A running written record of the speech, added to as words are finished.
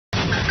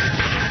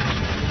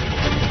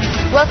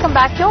Welcome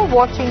back. You're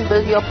watching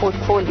Build Your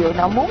Portfolio.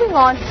 Now moving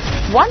on,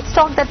 one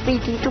stock that we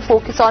need to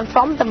focus on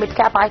from the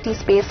mid-cap IT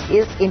space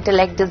is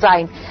Intellect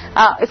Design.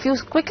 If you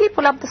quickly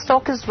pull up the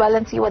stock as well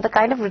and see what the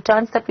kind of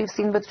returns that we've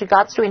seen with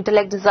regards to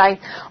Intellect Design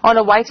on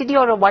a YTD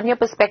or a one-year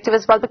perspective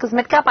as well, because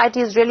mid-cap IT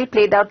has really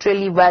played out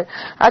really well.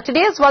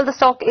 Today as well, the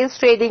stock is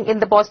trading in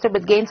the positive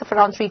with gains of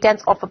around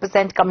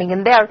 0.3% coming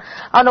in there.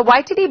 On a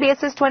YTD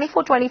basis,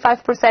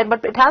 24-25%,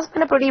 but it has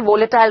been a pretty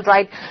volatile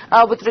ride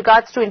with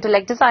regards to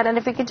Intellect Design. And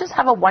if we can just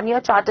have a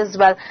one-year chart as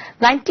well,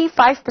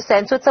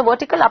 95%. So it's a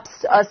vertical up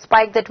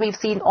spike that we've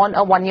seen on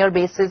a one-year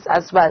basis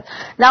as well.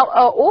 Now,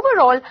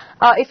 overall,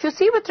 if you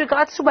see with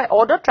regards to where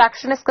order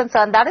traction is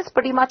concerned, that is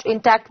pretty much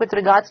intact with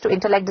regards to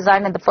Intellect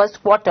Design in the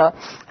first quarter.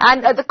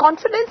 And the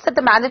confidence that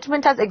the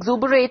management has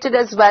exuberated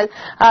as well,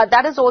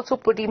 that is also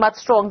pretty much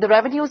strong. The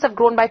revenues have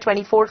grown by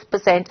 24%,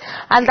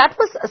 and that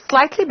was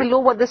slightly below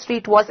what the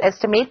street was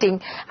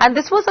estimating. And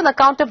this was on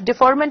account of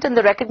deferment in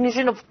the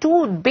recognition of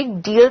two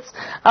big deals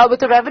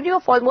with a revenue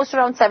of almost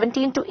around 17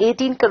 to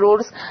 18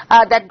 crores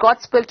that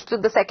got spilled to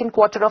the second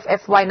quarter of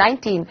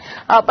FY19.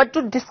 But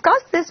to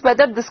discuss this,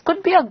 whether this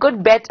could be a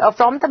good bet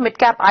from the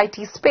mid-cap IT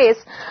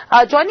space,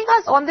 joining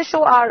us on the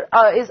show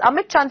is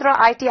Amit Chandra,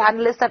 IT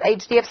analyst at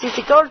HDFC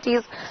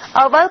Securities.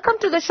 Welcome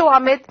to the show,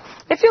 Amit.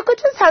 If you could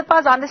just help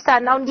us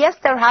understand now, yes,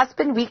 there has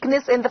been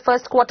weakness in the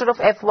first quarter of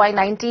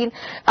FY19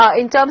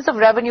 in terms of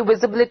revenue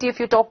visibility if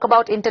you talk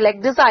about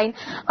Intellect Design.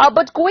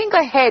 But going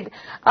ahead,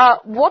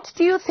 what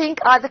do you think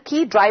are the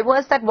key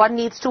drivers that one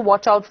needs to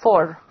watch out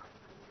for?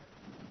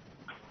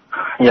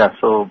 Yeah,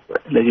 so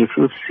like if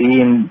you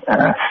see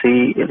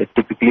like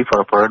typically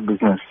for a product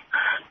business,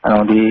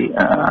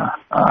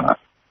 the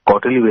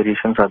quarterly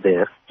variations are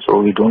there.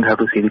 So we don't have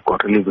to see the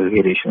quarterly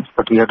variations,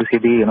 but we have to see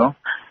the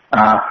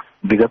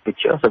bigger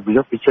picture. The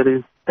bigger picture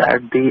is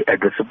that the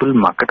addressable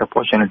market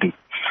opportunity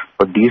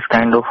for these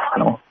kind of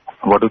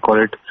what we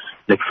call it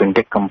like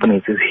fintech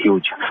companies is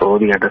huge. So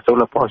the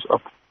addressable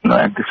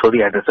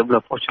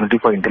opportunity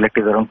for Intellect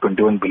is around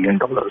 $21 billion,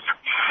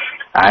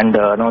 and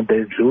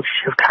there is huge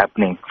shift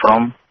happening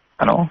from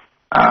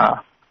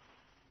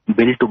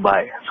build to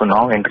buy. So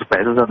now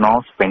enterprises are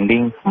now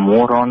spending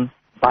more on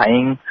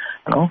buying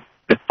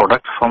the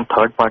products from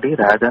third party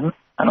rather than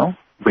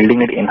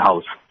building it in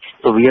house.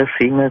 So we are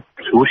seeing a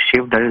huge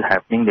shift that is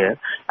happening there,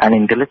 and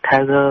Intellect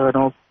has a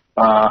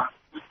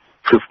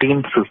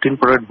 15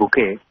 product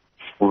bouquet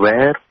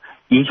where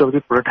each of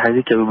the product has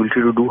the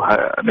capability to do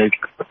like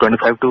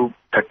 $25 to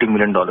 $30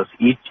 million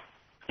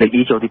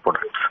each of the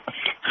products.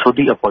 So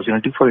the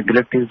opportunity for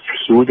Intellect is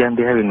huge, and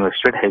they have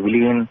invested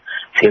heavily in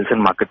sales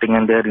and marketing,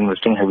 and they are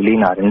investing heavily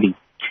in R&D.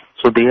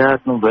 So they are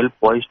well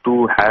poised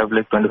to have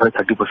like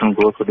 25-30%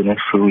 growth for the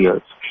next few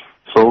years.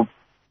 So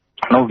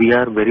now we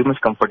are very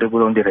much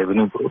comfortable on the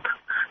revenue growth.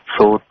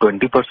 So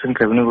 20%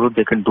 revenue growth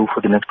they can do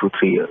for the next 2-3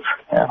 years.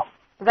 Yeah.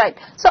 Right.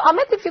 So,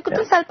 Amit, if you could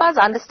just help us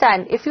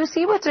understand, if you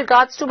see with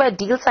regards to where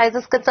deal size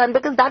is concerned,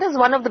 because that is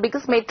one of the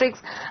biggest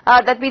metrics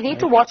that we need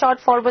to watch out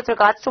for with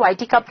regards to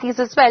IT companies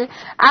as well,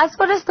 as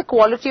far as the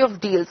quality of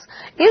deals.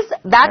 Is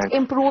that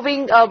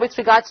improving with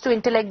regards to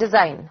Intellect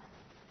Design?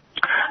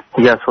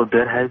 Yeah, so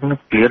there has been a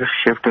clear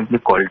shift in the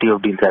quality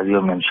of deals, as you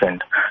have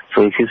mentioned.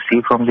 So if you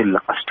see from the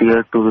last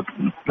year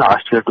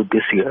to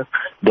this year,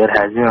 there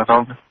has been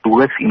around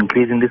 2x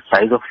increase in the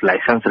size of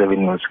license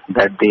revenues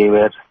that they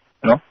were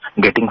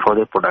getting for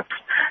their products,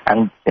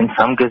 and in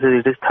some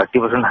cases it is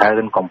 30% higher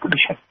than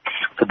competition.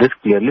 So this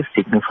clearly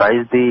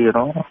signifies the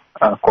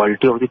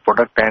quality of the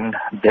product and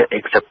the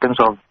acceptance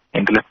of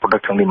Intellect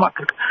products in the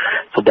market.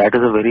 So that is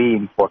a very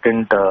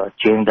important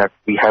change that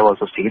we have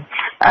also seen.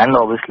 And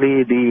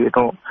obviously the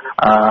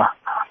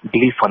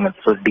deal funnel.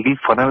 So deal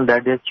funnel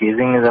that they are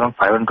chasing is around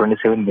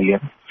 527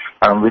 million.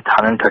 With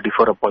 134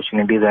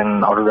 opportunities,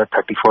 and out of that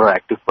 34 are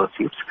active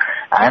pursuits.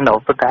 And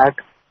after that,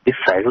 the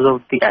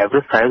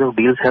average size of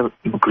deals have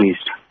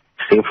increased,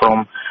 say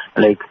from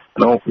like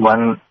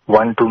 1-2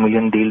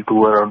 million deal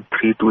to around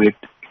 3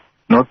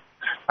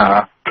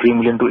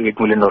 million to $8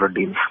 million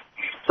deals.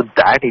 So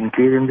that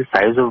increase in the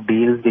size of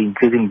deals, the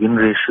increase in win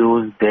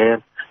ratios,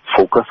 their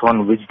focus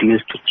on which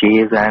deals to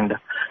chase, and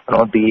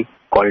the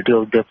quality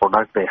of their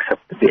product,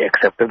 the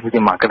acceptance in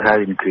the market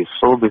has increased.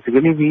 So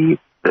basically, we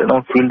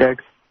feel that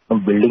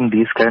building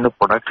these kind of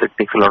products, it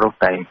takes a lot of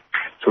time.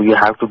 So you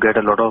have to get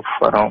a lot of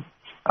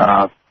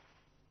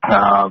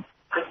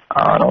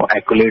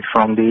accolades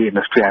from the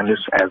industry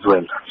analysts as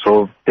well.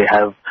 So they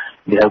have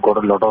got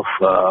a lot of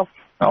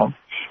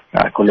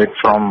accolades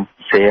from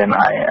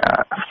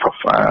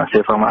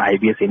from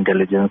IBS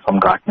Intelligence, from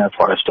Gartner,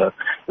 Forrester.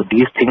 So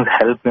these things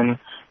help in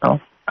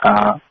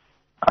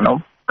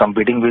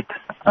competing with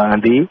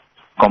the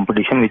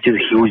competition, which is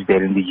huge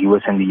there in the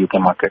US and the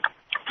UK market.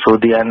 So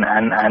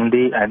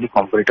the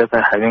competitors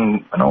are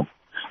having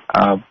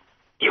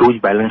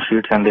huge balance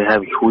sheets, and they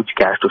have huge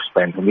cash to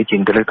spend, which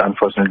Intellect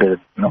unfortunately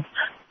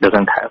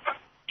doesn't have.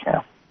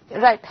 Yeah.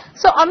 Right.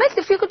 So, Amit,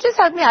 if you could just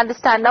help me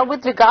understand now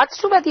with regards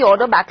to where the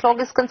order backlog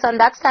is concerned,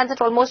 that stands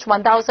at almost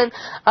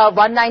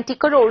 1,190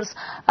 crores.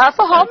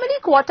 For how many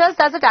quarters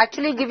does it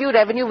actually give you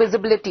revenue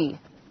visibility?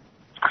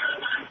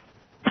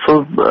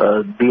 So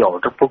the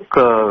order book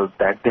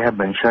that they have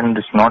mentioned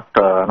is not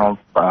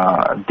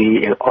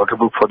the order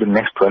book for the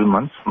next 12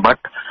 months, but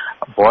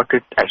what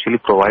it actually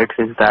provides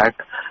is that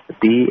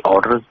the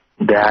orders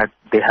that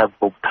they have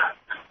booked,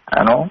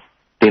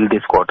 till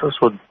this quarter.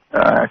 So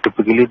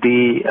typically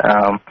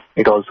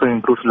it also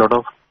includes a lot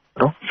of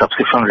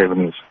subscription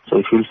revenues. So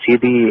if you see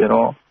the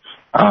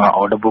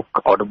order book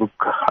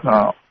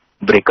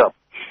breakup.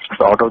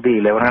 So out of the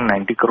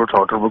 1190 crores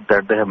order book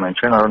that they have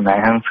mentioned, around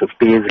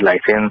 950 is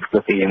license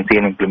plus ANC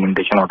and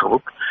implementation order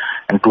book,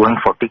 and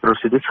 240 crores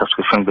is the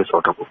subscription-based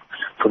order book.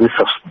 So this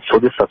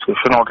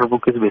subscription order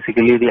book is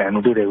basically the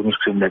annuity revenue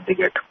stream that they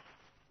get.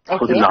 Okay.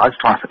 So the large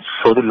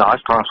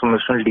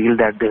transformational deal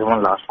that they have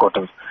on last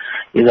quarter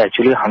is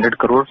actually 100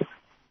 crores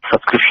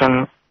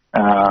subscription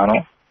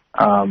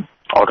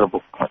order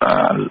book.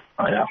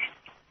 Yeah.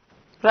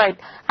 Right.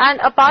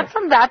 And apart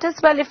from that as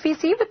well, if we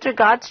see with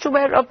regards to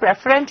where a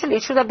preferential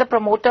issue that the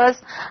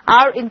promoters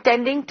are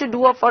intending to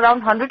do of around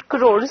 100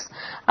 crores,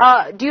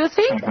 do you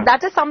think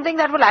that is something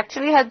that will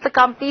actually help the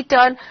company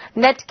turn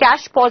net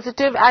cash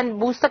positive and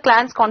boost the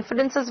client's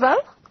confidence as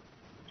well?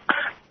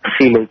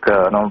 See,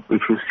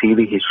 if you see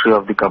the history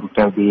of the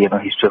company, the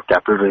history of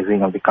capital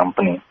raising of the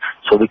company,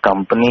 so the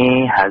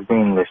company has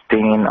been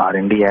investing in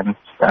R&D, and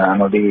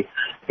the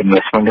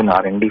investment in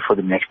R&D for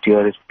the next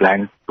year is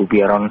planned to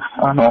be around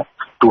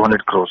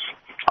 200 crores.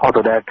 Out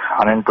of that,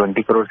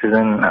 120 crores is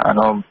in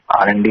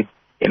R&D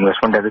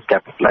investment that is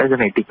capitalized,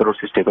 and 80 crores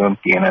is taken on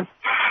P&L.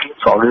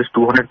 So out of this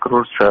 200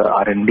 crores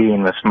R&D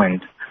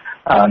investment,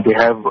 they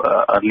have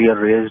earlier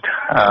raised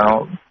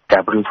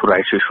capital through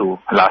rights issue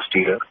last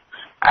year,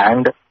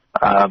 and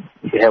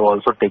they have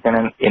also taken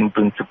an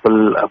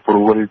in-principle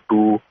approval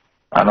to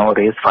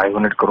raise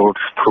 500 crores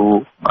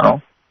through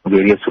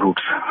various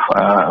routes,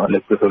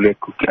 like a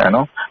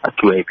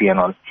QIP and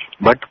all.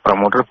 But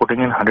promoter putting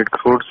in 100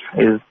 crores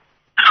is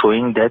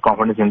showing their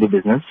confidence in the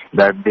business,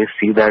 that they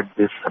see that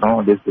this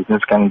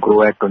business can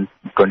grow at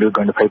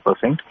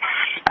 20-25%,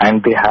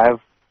 and they have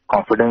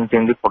confidence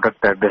in the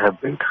product that they have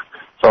built.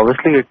 So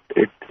obviously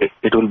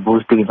it will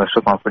boost the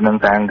investor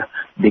confidence and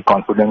the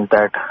confidence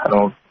that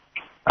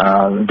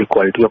the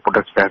quality of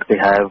products that they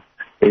have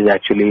is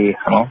actually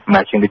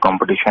matching the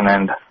competition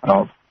and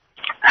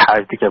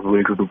has the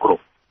capability to grow.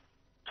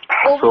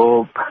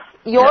 So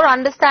your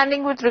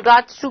understanding with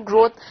regards to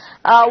growth,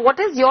 what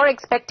is your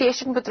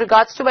expectation with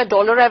regards to where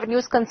dollar revenue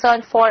is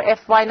concerned for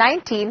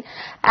FY19,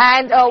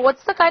 and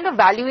what's the kind of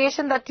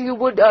valuation that you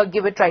would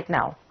give it right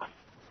now?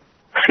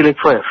 See,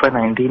 for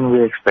FY19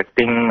 we're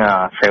expecting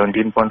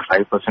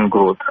 17.5%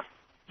 growth,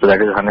 so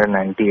that is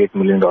 $198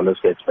 million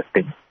we're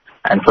expecting.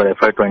 And for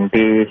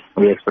FY20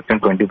 we're expecting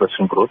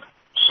 20% growth.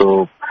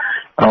 So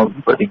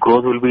the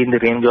growth will be in the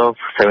range of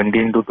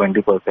 17 to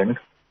 20%.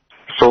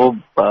 So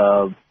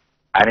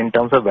and in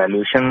terms of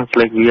valuations,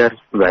 we are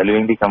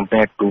valuing the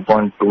company at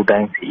 2.2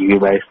 times EV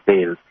by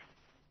sales.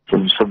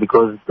 So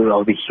because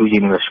of the huge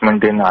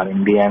investment in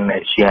R&D and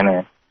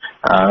SG&A,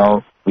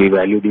 we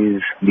value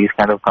these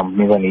kind of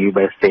companies on EV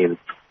by sales.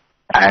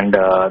 And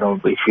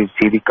if you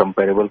see the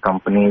comparable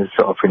companies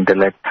of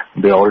Intellect,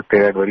 they all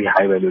trade at very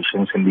high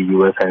valuations in the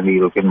US and the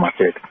European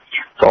market.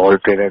 So all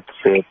trade at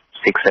say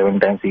 6-7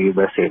 times EV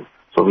by sales.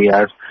 So we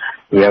have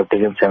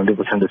taken 70%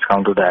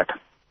 discount to that,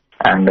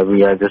 and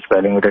we are just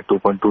valuing it at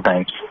 2.2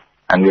 times,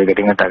 and we are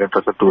getting a target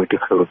price of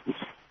 285 rupees.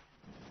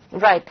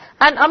 Right.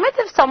 And Amit,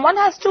 if someone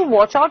has to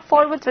watch out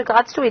for with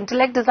regards to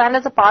Intellect Design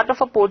as a part of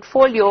a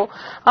portfolio,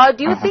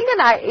 do you think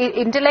an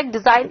Intellect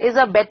Design is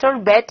a better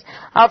bet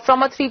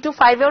from a 3 to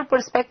 5 year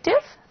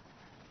perspective?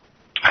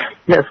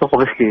 Yeah, so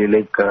obviously,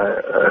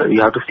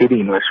 you have to see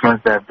the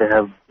investments that they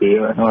have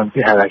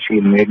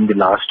actually made in the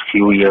last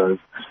few years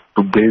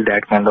to build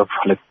that kind of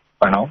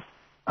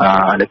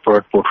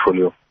product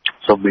portfolio.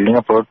 So building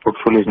a product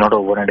portfolio is not an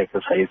overnight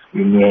exercise.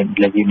 You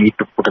need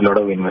to put a lot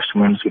of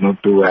investments. You need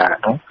to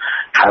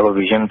have a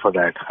vision for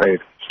that,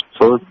 right?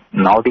 So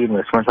now the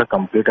investments are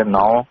complete, and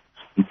now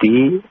now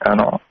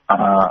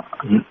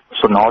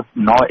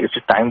it's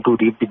time to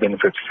reap the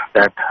benefits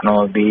that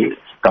the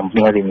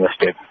company has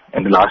invested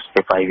in the last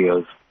 5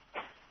 years.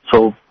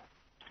 So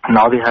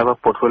now they have a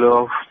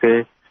portfolio of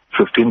say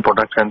 15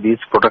 products, and these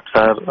products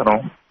are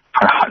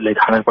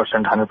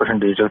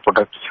 100% digital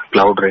products,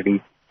 cloud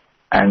ready.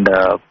 And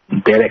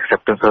their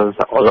acceptance has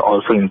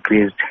also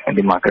increased in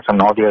the market. So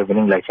now they are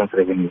winning license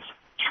revenues.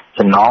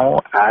 So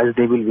now as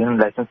they will win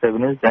license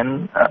revenues,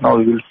 then now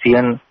we will see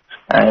an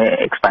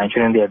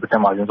expansion in the EBITDA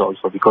margins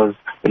also, because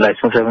the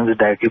license revenues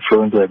directly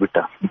flow into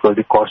EBITDA because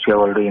the cost you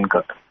have already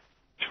incurred.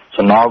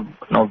 So now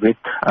with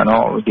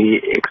the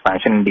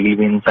expansion in deal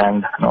wins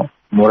and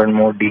more and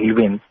more deal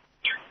wins,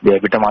 the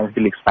EBITDA margins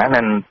will expand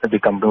and the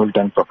company will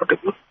turn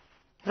profitable.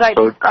 Right.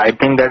 So I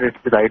think that it's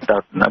the right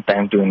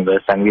time to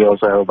invest, and we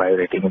also have a buy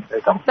rating in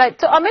the company. Right.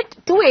 So Amit,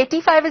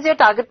 285 is your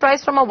target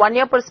price from a 1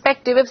 year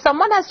perspective. If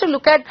someone has to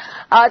look at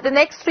the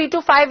next 3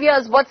 to 5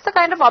 years, what's the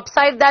kind of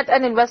upside that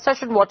an investor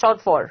should watch out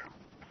for?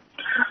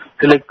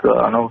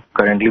 So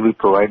currently we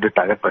provide the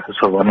target prices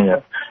for 1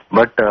 year.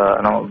 But,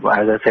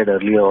 as I said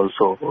earlier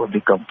also,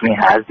 the company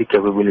has the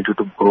capability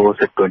to grow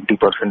say 20%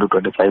 to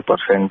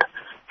 25%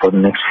 for the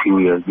next few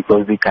years,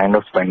 because the kind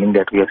of spending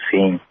that we are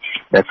seeing,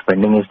 that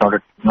spending is not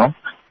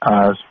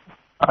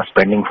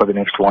spending for the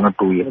next 1 or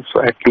 2 years.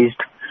 So at least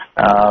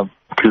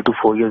 3 to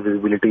 4 years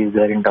visibility is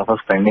there in terms of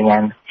spending,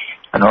 and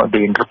the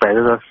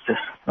enterprises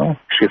are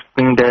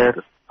shifting their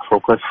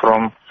focus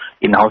from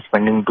in-house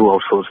spending to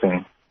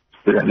outsourcing,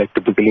 like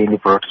typically in the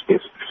product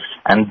space.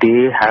 And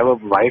they have a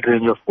wide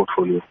range of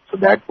portfolio. So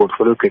that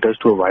portfolio caters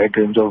to a wide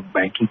range of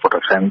banking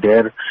products, and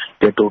they're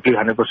totally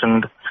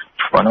 100%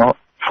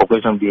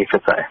 focused on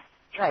BFSI.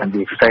 Right. And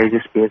BFSI is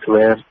a space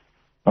where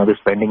the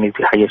spending is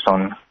the highest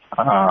on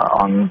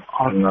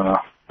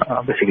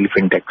basically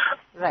fintechs.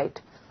 Right.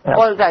 Yeah.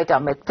 All right,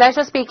 Amit.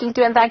 Pleasure speaking to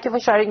you, and thank you for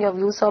sharing your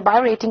views. So buy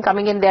rating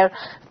coming in there,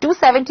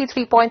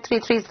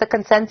 273.33 is the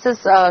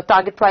consensus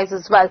target price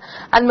as well.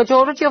 And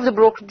majority of the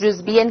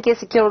brokerages, BNK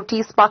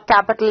Securities, Spark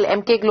Capital,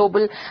 MK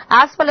Global,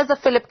 as well as the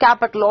Phillip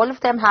Capital, all of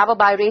them have a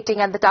buy rating,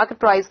 and the target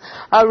price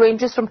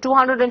ranges from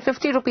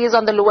 250 rupees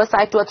on the lower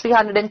side to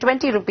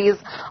 320 rupees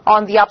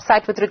on the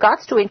upside with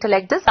regards to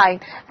Intellect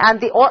Design.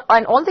 And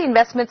all the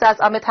investments, as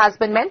Amit has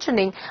been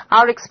mentioning,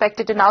 are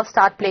expected to now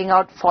start playing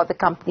out for the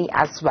company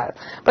as well.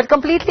 But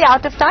completely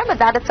out of time, but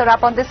that is a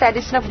wrap on this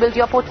edition of Build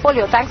Your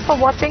Portfolio. Thanks for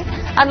watching,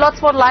 and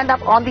lots more lined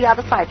up on the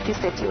other side. Please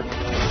stay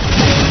tuned.